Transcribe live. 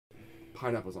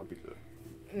pineapples on pizza.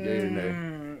 Yay or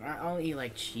nay? I only eat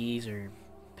like cheese or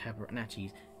pepper. Not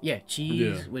cheese. Yeah,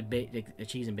 cheese with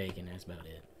cheese and bacon. That's about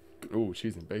it. Oh,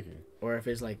 cheese and bacon. Or if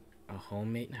it's like a not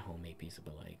homemade pizza,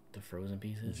 but like the frozen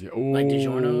pieces. Yeah. Like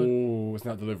DiGiorno. It's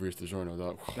not delivery, it's DiGiorno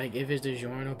though. Like if it's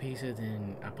DiGiorno pizza,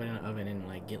 then I put it in the oven and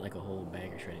like get like a whole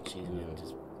bag of shredded cheese and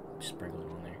just sprinkle it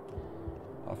on there.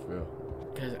 I feel.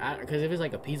 Cause if it's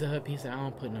like a Pizza Hut pizza, I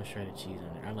don't put no shredded cheese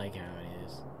on it. I like how it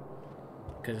is.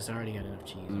 Cause it's already got enough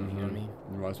cheese. You know what I mean?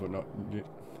 You might as well not.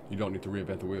 You don't need to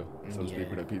reinvent the wheel, so to speak,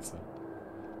 with that pizza.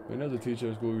 Another teacher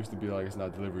at school used to be like, "It's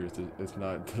not delivery, it's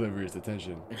not delivery, it's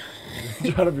detention."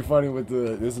 Trying to be funny with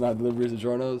the "it's not delivery, it's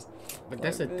DiGiorno's." But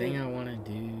that's the thing I want to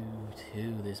do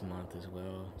too this month as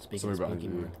well. Speaking of Spooky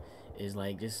Month, is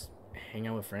like just hang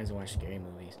out with friends and watch scary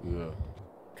movies. Yeah.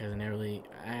 Cause I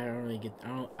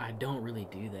don't really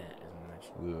do that as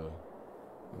much. Yeah.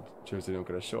 Seriously, don't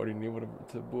get a shorty need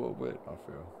to bull with. I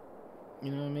feel.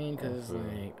 You know what I mean? Cause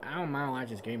like I don't mind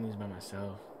watching scary movies by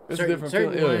myself. It's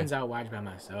certain ones I'll watch by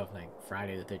myself, like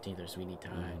Friday the 13th or Sweeney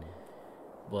Todd.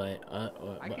 But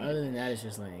other than that, it's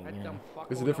just like, you know,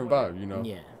 it's a different vibe, you know.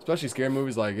 Yeah. Especially scary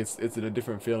movies, like it's a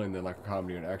different feeling than like a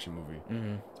comedy or an action movie.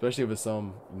 Especially if it's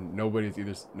nobody's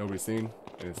seen,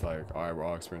 and it's like, all right, we're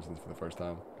all experiencing this for the first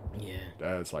time. Yeah.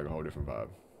 That's like a whole different vibe.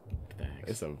 Facts.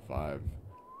 It's a vibe.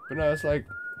 But no, it's like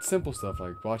simple stuff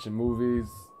like watching movies,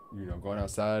 you know, going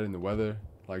outside in the weather,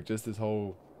 like just this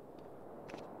whole.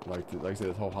 Like I said,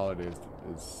 this whole holiday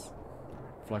is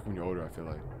like when you're older, I feel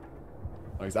like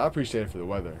I appreciate it for the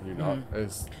weather, you know.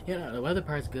 It's the weather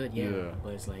part's good,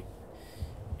 but it's like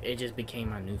it just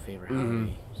became my new favorite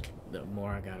holiday. The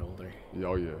more I got older,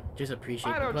 oh yeah, just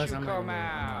appreciate. Why don't Plus, you I'm come like,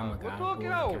 out? I'm a We'll talk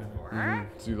it over, huh?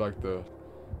 So you like the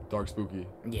dark spooky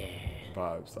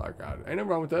vibes? I got it. Ain't nothing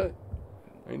wrong with that.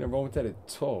 Ain't nothing wrong with that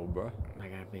at all, bro. I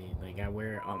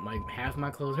wear like half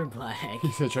my clothes are black.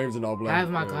 He said Travin's in all black. Half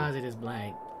my closet is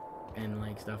black, and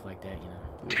like stuff like that, you know.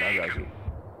 Yeah, I got you.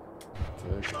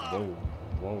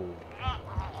 Whoa.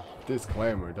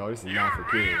 Disclaimer, dog. This is not for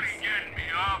kids. Getting me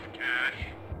off, Cash.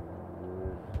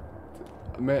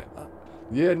 Man,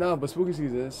 yeah, no, but spooky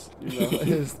season is, you know,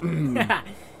 is.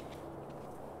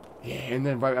 Yeah, and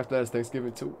then right after that is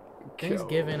Thanksgiving too.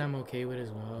 Thanksgiving, I'm okay with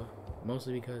as well.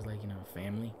 Mostly because, like, you know,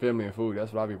 family and food.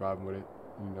 That's what I be vibing with it.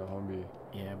 You know, homie.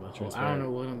 Yeah, but I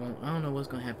don't know what's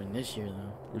gonna happen this year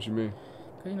though. What you mean?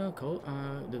 Cause you know,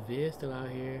 the vid's still out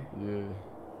here. Yeah.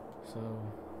 So.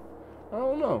 I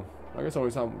don't know. I guess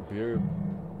always talking beer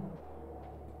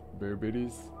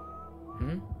biddies.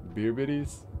 Beer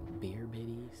biddies. Beer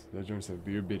biddies. That joint said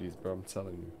beer biddies, bro. I'm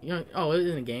telling you. You know, oh, it was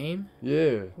in a game.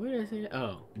 Yeah. Where did I say that?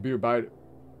 Oh. Beer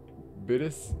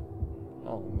biddies. I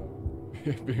don't know.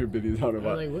 Beer biddies. I don't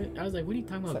know. I was like, what are you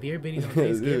talking about? Beer biddies on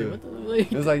Thanksgiving? Yeah. What the like?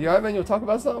 It's like, yo, man, you'll talk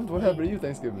about something. What happened to you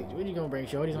Thanksgiving? What are you gonna bring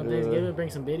shorties on Thanksgiving? Bring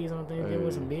some biddies on Thanksgiving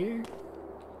with some beer?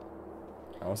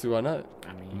 I don't see why not.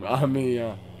 I mean, maybe, you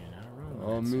know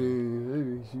what I'm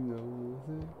saying?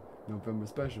 November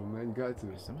special, man. You got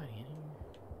to. Is somebody in here?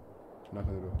 Knock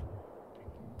on the door.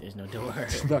 There's no door.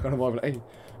 Knock on the door. Like, hey,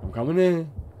 I'm coming in.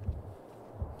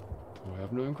 Don't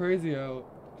have nothing crazy out.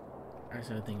 That's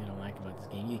the thing I don't like about this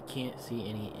game. You can't see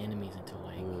any enemies until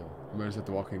like. You might just have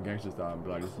to walk in gangster style and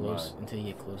be like, close until you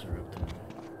get closer up to them.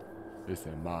 It's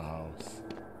in my house.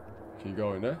 Can you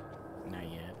go in there? Not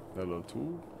yet. That little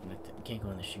tool? You can't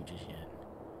go in the chute just yet.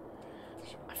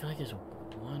 I feel like there's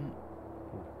one.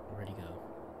 Where'd he go?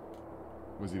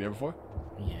 Was he there before?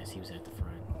 Yes, he was at the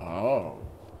front. Oh.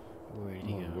 Where did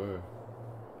he go? Where?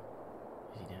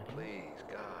 Is he down here? Please,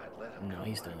 God, let him No,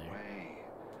 he's still there. way.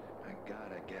 I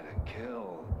gotta get a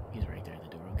kill. He's right there at the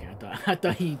door. Okay, I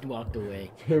thought he walked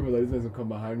away. People like this will come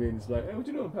behind me and just like, hey, what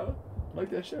you doing, pal? Like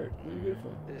that shirt. Where you get it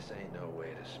from? This ain't no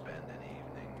way to spend an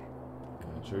evening.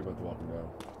 I'm sure you're about to walk him down.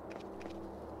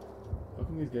 How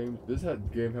come these games? Does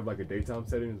that game have like a daytime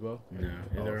setting as well? No,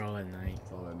 they're all at night.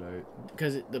 It's all at night.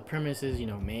 Because the premise is, you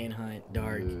know, manhunt,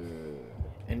 dark. Yeah.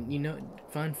 And, you know,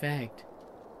 fun fact,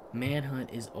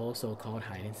 manhunt is also called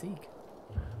hide and seek.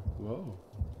 Whoa.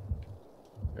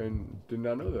 And did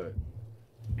not know that.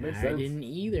 Makes I sense. didn't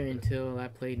either until I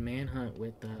played manhunt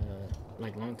with,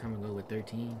 like, long time ago with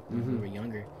 13 when we were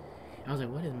younger. I was like,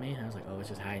 what is manhunt? I was like, oh, it's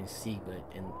just hide and seek, but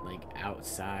in, like,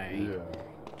 outside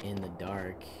in the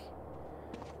dark.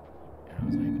 And I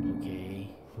was like,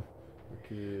 okay.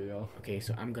 Okay,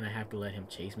 so I'm going to have to let him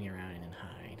chase me around and then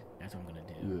hide. That's what I'm going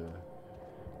to do. Yeah.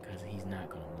 Because he's not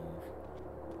going to move.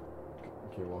 You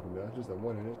can't walk him down. Just that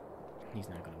one, ain't it? He's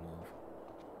not going to move.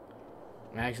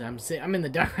 Actually, I'm in the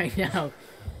dark right now.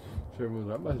 But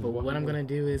what I'm going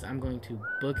to do is I'm going to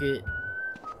book it.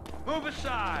 Move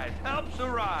aside. Help's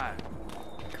arrived.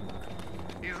 Come on.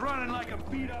 You He's running like a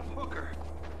beat-up hooker.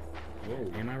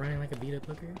 Whoa. Am I running like a beat up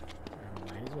hooker?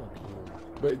 Might as well be.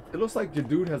 But it looks like your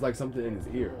dude has like something in his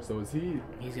ear. So is he?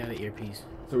 He's got an earpiece.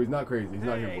 So he's not crazy. He's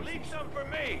not Hey, hearing leave voices. some for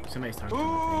me. Somebody's talking to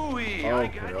Ooh-wee, I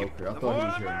Okay, got you. okay. I The thought he more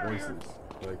was the hearing merrier. voices.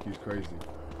 Like he's crazy.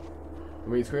 I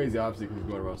mean, he's crazy obviously because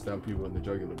he's going around stabbing people in the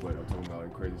jugular. But I'm talking about in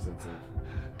crazy sense of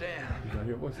Damn. he's not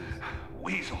hearing voices.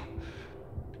 Weasel.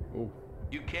 Oh.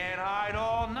 You can't hide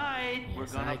all night. Yes, We're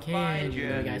gonna I can. find You you.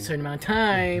 know, you got a certain amount of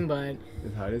time, but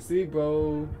It's hide and seek,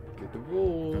 bro. Get the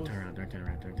rules. don't turn around. Don't turn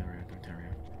around. Don't turn around. Don't turn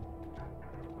around.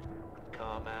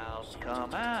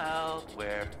 Come out.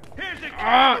 Where? Here's the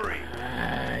Ah! cavalry.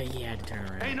 You had to turn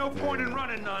around. Ain't no point in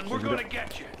running none. We're gonna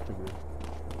get you.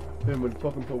 Him with the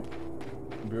fucking poke.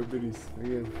 Beer bitties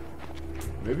again.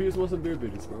 Maybe he just wants some beer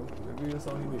bitties, bro. Maybe that's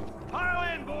all he needs.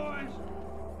 Pile in, boys.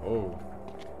 Oh.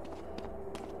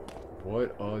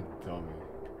 What a dummy.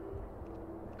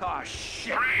 Oh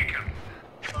shit.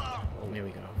 There we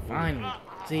go. Finally.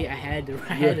 See, I had to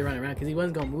run around because he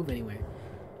wasn't gonna move anywhere.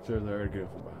 Sure, they're already good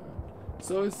from behind.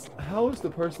 So it's how is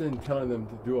the person telling them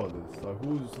to do all this? Like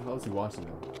how's he watching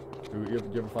them? Do you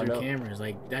ever find Through out? cameras,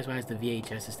 like that's why it's the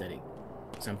VHS aesthetic.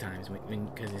 Sometimes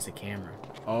because it's a camera.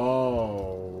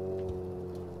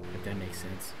 Oh. If that makes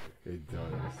sense. It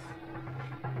does.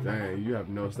 Dang, you have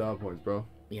no style points, bro.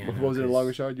 Yeah. What was it a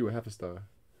longer shot? You would half a star.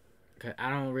 Cause I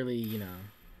don't really,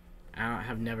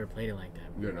 have never played it like that.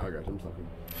 Yeah, no, I got you. I'm talking.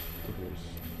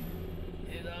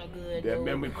 It's all good. That though.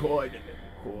 memory card.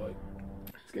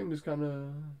 This game is kind of,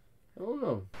 I don't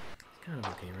know. It's kind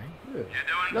of okay, right? Yeah.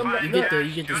 You're doing You fine. get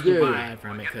the stupid Yeah. vibe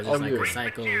from it because it's like yeah. a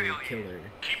psycho killer.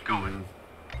 Keep going.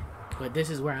 But this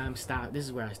is where I'm stopped. This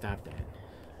is where I stopped at.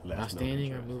 While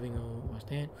standing or moving,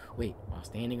 while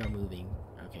standing or moving.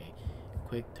 Okay,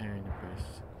 quick turn to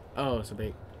press. Oh, so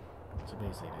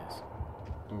basically this.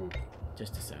 Ooh.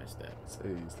 Just a sidestep Say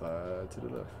slide to the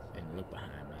left. and look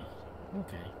behind me.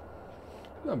 Okay.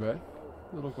 Not bad.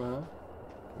 Look behind.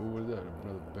 Ooh, what is that?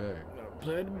 Another bag.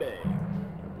 Play the bag.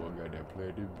 That boy got that play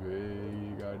the bag.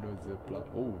 You got no ziploc.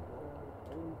 Ooh.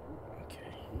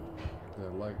 Okay.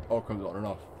 That light. Oh, comes on and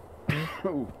off.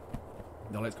 Ooh.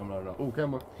 The light's coming on and off. Ooh,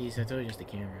 camera. I told you just the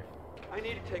camera. I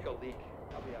need to take a leak.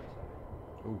 I'll be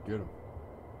outside. Ooh, get him.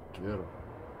 Get him.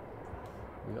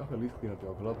 Y'all can at least clean up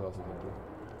your clubhouse or something.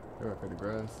 Here, I cut the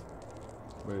grass.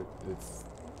 But it's.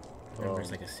 Remember,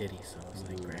 it's like a city, so it's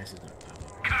like grass is gonna pop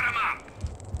up. Cut him up.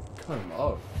 Cut him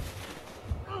off.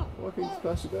 Why can't you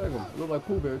splash your bag on? Look like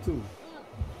Pooh Bear, too.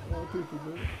 Oh, Pooh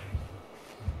Bear.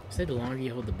 Said the longer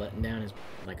you hold the button down is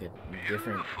like a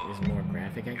different, is more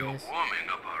graphic, I guess. Warming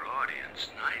up our audience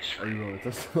nicely. Are you going to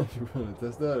test that? You going to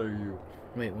test that, or you?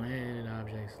 Wait, one-handed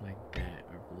objects like that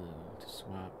are blue to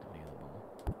swap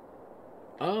available.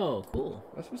 Oh, cool.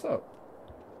 That's what's up.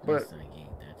 But That's not a gate.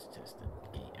 That's just a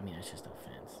gate. I mean, that's just a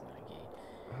fence, not a gate.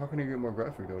 how can you get more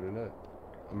graphic though than that?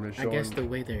 I'm just I showing. guess the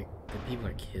way the people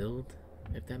are killed,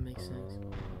 if that makes sense.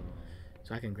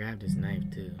 So I can grab this knife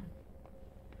too.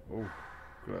 Oh,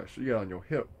 gosh, you got it on your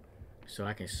hip So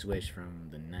I can switch from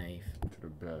the knife to the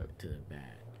bat. to the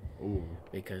bat. Oh,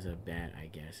 Because a bat, I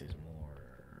guess, is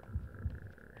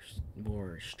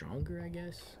more stronger, I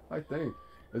guess. I think.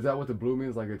 Is that what the blue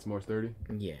means? Like it's more sturdy?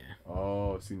 Yeah.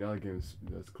 Oh, see now the game's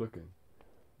that's clicking.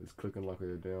 It's clicking like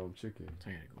a damn chicken. So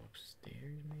I gotta go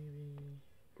upstairs, maybe.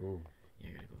 Oh,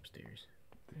 Yeah, I gotta go upstairs.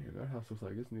 damn, that house looks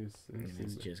like it needs. And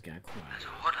it's just got quiet. There's a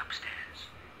hood upstairs.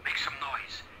 Make some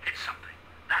noise. Hit something.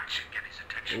 That should get his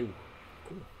attention.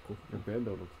 Oh, Cool. the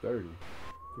bando looks dirty. I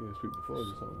think there's people before or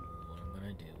something. What I'm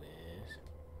gonna do is.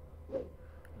 Whoops.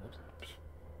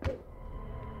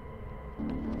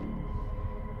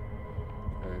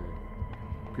 Hey,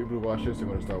 people who watch this are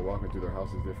gonna start walking through their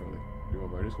houses differently. You know,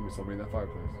 bro, there's gonna be somebody in that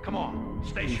fireplace. Come on.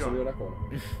 Stay Ooh, somebody in sharp. that corner.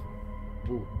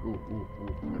 Ooh.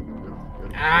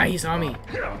 Get him. Ah, he saw me.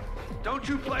 Don't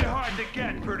you play hard to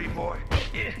get, pretty boy.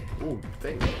 Ooh,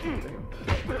 damn.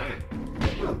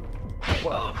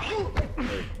 Wow. Hey,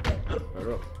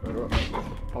 better up.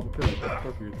 Pop a pill, pop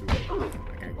a perky or two.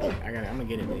 I'm gonna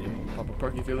get it later. Pop a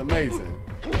perky, feel amazing.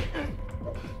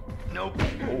 Nope.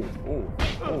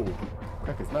 Oh.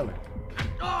 Crack his melon.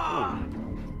 Ah!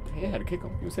 Damn, I had to kick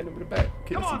him. He was hitting him with a bat.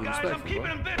 Kick Come him on, some guys. I'm respect, keeping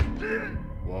bro. him busy.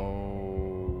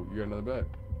 Whoa. You got another bat?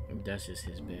 That's just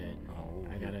his bed. Oh,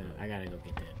 I gotta go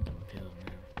get that pill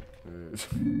now.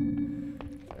 Damn.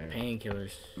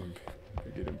 Painkillers.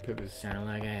 They get them pills. Sound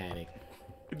like an addict.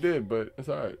 It did, but it's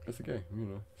alright. It's a game, you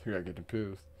know. You gotta get the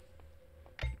pills.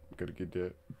 You gotta get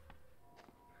that.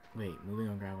 Wait, moving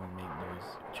on gravel and make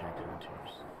noise. Attract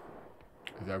hunters.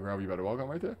 Is that gravel you about to walk on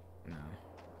right there? No.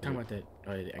 Talking about that.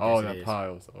 Oh, I guess Oh, it that is.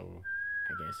 piles. Oh.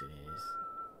 I guess it is.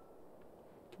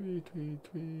 Tweet.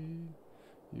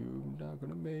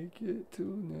 gonna make it to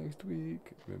next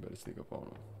week. We better sneak up on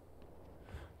him.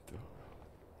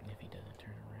 If he doesn't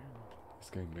turn around. This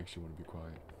game makes you want to be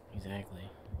quiet. Exactly.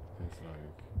 It's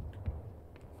like,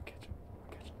 catch him.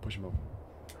 Push him over.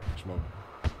 Push him over.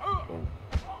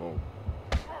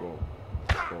 Whoa.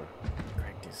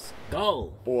 Cracked his skull.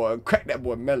 Boy, crack that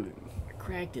boy Melon.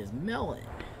 Cracked his melon.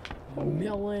 Oh.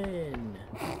 Melon.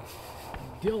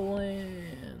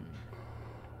 Dylan.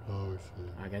 Oh, shit.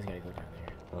 I guys gotta go down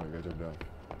there. Oh, you gotta jump down.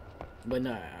 But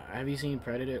no, have you seen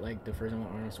Predator, like the first one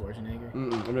with Arnold Schwarzenegger?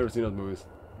 I've never seen those movies.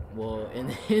 Well,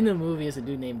 in the movie, it's a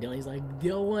dude named Dylan. He's like,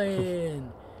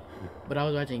 Dylan. But I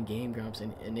was watching Game Grumps,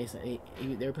 and they said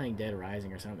they were playing Dead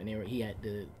Rising or something. He had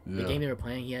the game they were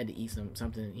playing. He had to eat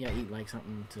something. He had to eat like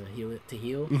something to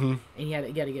heal. And he got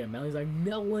to get a melon. He's like,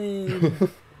 melon.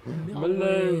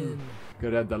 Melon.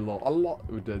 Gotta add that a lot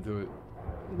with that to it.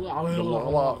 A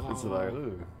lot. It's like,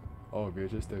 ugh. Oh,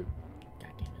 VHS tape.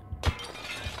 God damn it.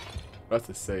 That's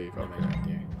a save. Okay. Right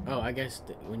there. Oh, I guess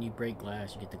when you break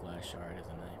glass, you get the glass shard as a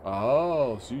knife.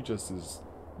 Oh, so you just is,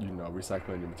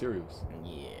 recycling your materials.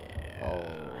 Yeah. Oh,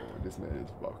 this man is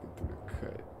walking through the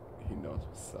cut. He knows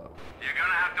what's up. You're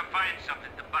gonna have to find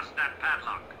something to bust that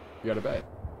padlock. You got a bag?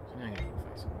 So now I gotta go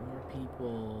find some more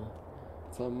people.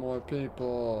 Some more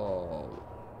people.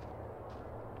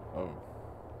 Oh.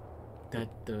 That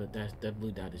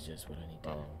blue dot is just what I need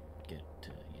to get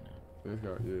to, This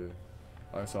guy, yeah.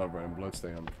 I saw a random blood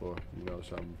stain on the floor.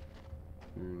 Something.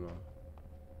 I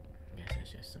guess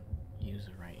that's just some use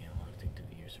the right analog stick to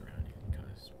view your surroundings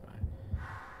caused by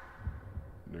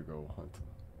There go Hunt.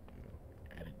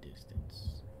 at a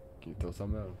distance. Can you throw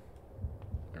something at him?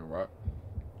 Like a rock?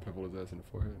 Pebble his ass in the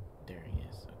forehead. There he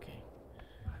is. Okay.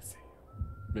 I see him.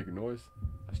 Make a noise.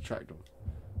 Let's track him.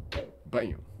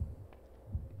 Bam.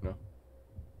 No?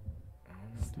 I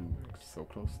don't know if that works. So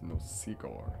close. No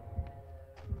cigar.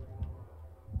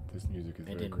 This music is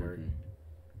very didn't work. creepy.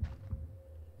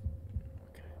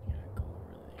 Okay, yeah, go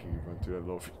over there. Can you run through that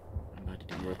little? I'm about to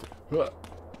do Run that.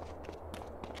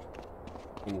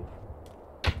 through. Ooh.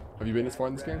 Have you been this far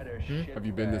in this game? Have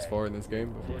you been this far in this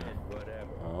game before?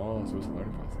 Oh, so it's a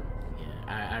learning process.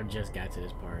 Yeah, I just got to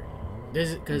this part.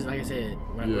 This is because, like I said,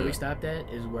 where we stopped at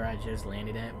is where I just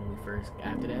landed at when we first got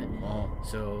after that. Oh.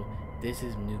 So this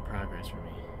is new progress for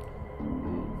me.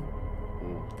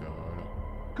 Oh, God.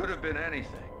 Could have been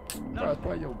anything. Bro, it's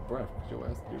probably your breath. Your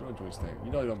ass, you don't joint stink.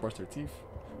 You don't brush your teeth.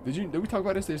 Did we talk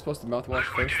about this? That you're supposed to mouthwash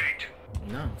first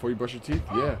No. before you brush your teeth?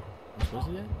 Yeah. I'm supposed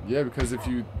to do that? Yeah, because if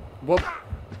you,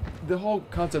 the whole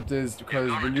concept is because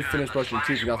when you finish brushing your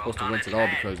teeth, you're not supposed to rinse it all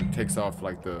because it takes off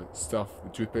like the stuff the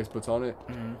toothpaste puts on it.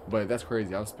 But that's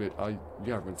crazy. You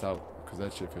gotta rinse out because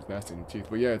that shit feels nasty in your teeth.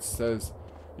 But yeah, it says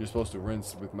you're supposed to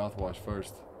rinse with mouthwash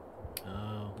first.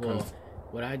 Oh, well,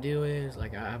 what I do is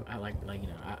like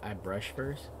I brush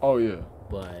first. Oh yeah.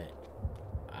 But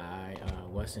I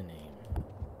what's the name?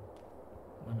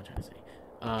 What am I trying to say?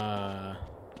 Damn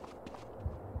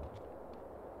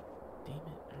it,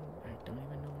 I don't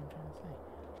even know what I'm trying to say.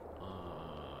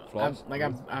 Floss?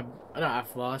 I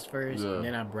floss first, and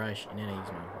then I brush, and then I use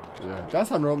my floss. Yeah, that's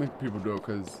how normally people do it.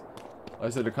 Cause, like I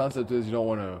said, the concept is you don't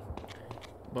want to.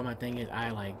 But my thing is,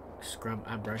 I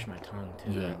brush my tongue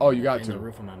too. Yeah. Oh, you got and to. the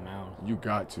roof of my mouth. You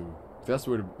got to. That's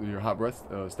where your hot breath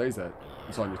stays at.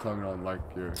 It's on your tongue and on like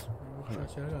your. I'm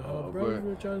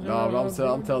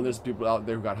telling there's people out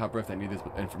there who got hot breath that need this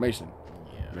information.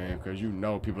 Yeah. Man, because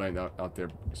people ain't out there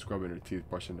scrubbing their teeth,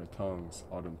 brushing their tongues,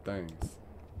 all them things.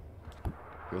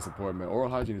 That's important, man. Oral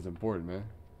hygiene is important, man.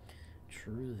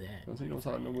 True that. You don't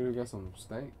talk to nobody who got some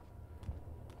stank.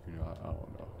 I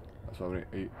don't know. That's why when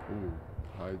they ate. Ooh,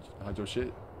 hide your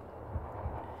shit.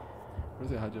 What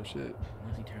is it? Hide your shit.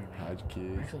 Once he turned around. Hide your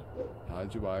kids. Actually,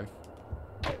 hide your wife.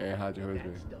 And hide your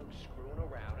husband.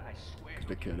 Cause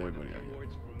they kill everybody out here.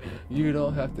 You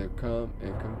don't have to come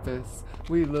and confess.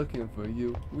 We looking for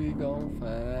you. We gon'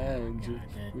 find you.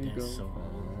 We gon'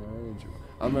 find you.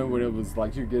 I remember when it was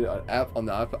like you get an app on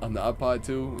the iPod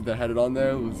too that had it on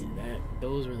there. It was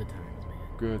those were the times, man.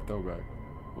 good throwback.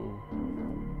 Ooh.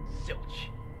 Zilch.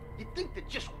 You think that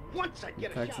just once I'd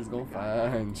get a Texas shot gon'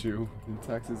 find you. The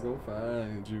Texas gon'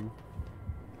 find you.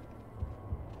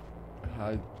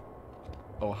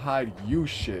 Hide you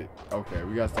shit. Okay,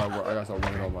 we gotta start. I gotta start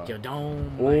running on my. Yo,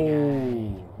 don't.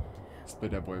 Oh,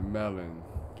 spit that boy Melon.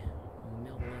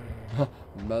 Melon.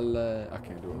 Melon. I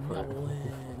can't do it for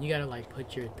Melon. You gotta like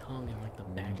put your tongue in like the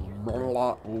back of your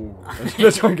throat. Ooh,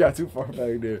 that one got too far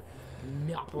back there.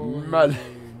 Melon.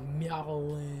 Melon.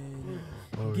 Melon.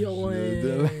 Oh,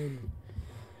 Dylan.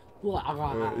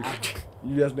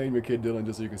 You just name your kid Dylan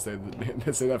just so you can say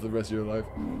that for the rest of your life.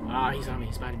 Ah, he saw me.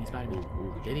 He spotted me.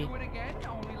 Ooh. Did he? Do it again,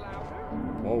 only louder.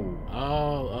 Oh.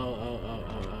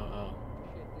 Oh.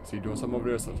 Is he doing something over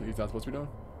there? Something he's not supposed to be doing?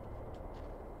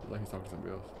 It's like he's talking to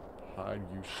somebody else. Hide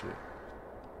you shit.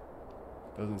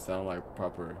 Doesn't sound like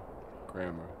proper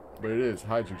grammar. But it is.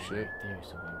 Hide you shit. There,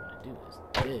 so what I'm gonna do is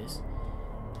this,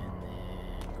 and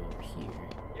then go here.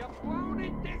 You blown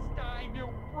it this time, you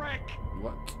prick!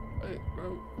 What? Hey,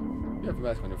 bro. You have a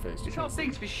mask on your face. This whole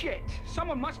thing's for shit.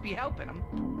 Someone must be helping him.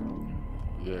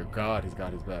 Yeah, God has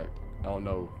got his back. I don't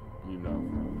know, you know.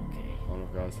 Okay. I don't know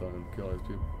if God's telling him to kill all his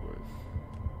people,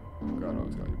 but God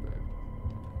always got your back.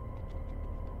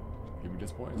 He be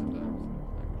disappointed sometimes.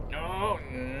 No.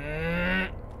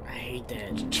 I hate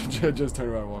that. Just turn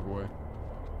around and walk away.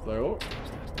 It's like, oh.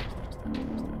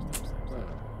 Stop.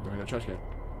 Go in that trash can.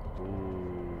 Ooh.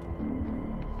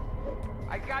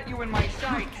 I got you in my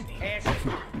sights, ass.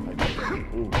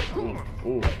 Ooh,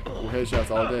 headshots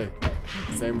all day.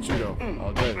 Same with you though,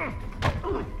 all day.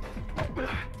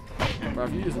 Bro,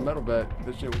 if you use a metal bat,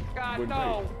 this shit wouldn't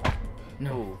no. break.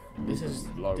 No, this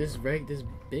Low. this big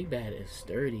bat is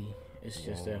sturdy. It's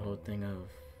just that whole thing of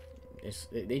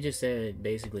they just said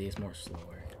basically it's more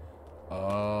slower.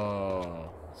 Oh.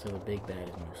 So the big bat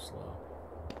is more slow.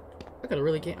 I could have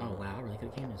really came. Oh wow, I really could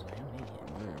have came this way. I'm an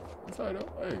idiot. Man, that's alright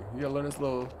though. Hey, you gotta learn this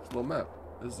little map.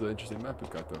 This is an interesting map it's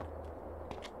got though.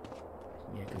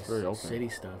 Yeah, It's very open. because city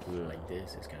stuff Yeah. like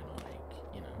this is kind of like,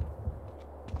 you know.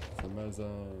 Somebody's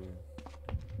oh,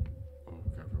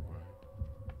 got real quiet.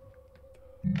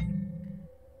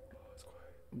 Oh, it's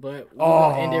quiet. But we're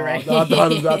gonna end it right I thought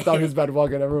he was about to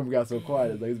walk in that room. Got so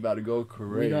quiet. Like he's about to go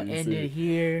crazy. We're gonna end it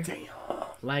here. Damn.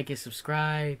 Like and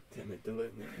subscribe. Damn it,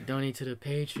 delete me. Donate to the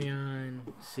Patreon.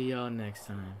 See y'all next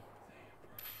time.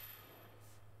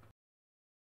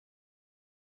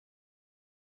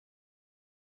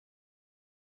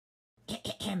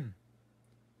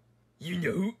 You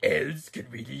know who else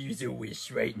could really use a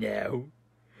wish right now?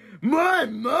 My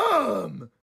mom!